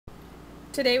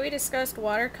Today we discussed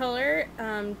watercolor.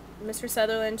 Mr.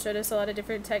 Sutherland showed us a lot of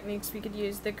different techniques. We could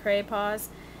use the cray paws,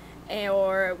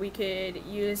 or we could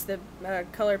use the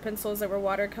color pencils that were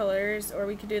watercolors, or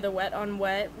we could do the wet on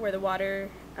wet, where the water,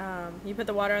 you put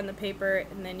the water on the paper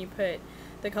and then you put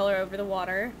the color over the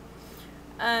water.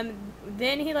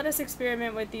 Then he let us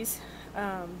experiment with these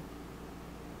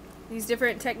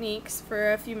different techniques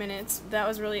for a few minutes. That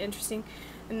was really interesting.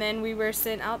 And then we were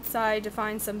sent outside to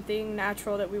find something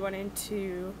natural that we wanted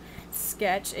to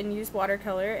sketch and use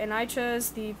watercolor. And I chose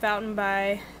the fountain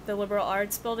by the Liberal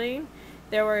Arts Building.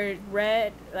 There were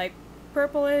red, like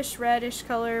purplish, reddish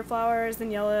color flowers and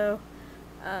yellow,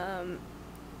 and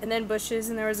then bushes,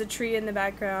 and there was a tree in the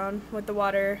background with the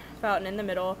water fountain in the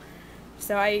middle.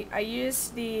 So I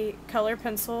used the color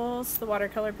pencils, the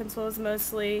watercolor pencils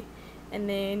mostly, and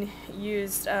then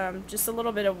used just a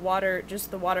little bit of water,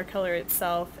 just the watercolor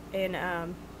itself, and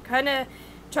kind of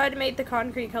tried to make the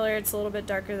concrete color. It's a little bit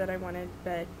darker than I wanted,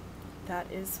 but that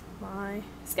is my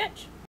sketch.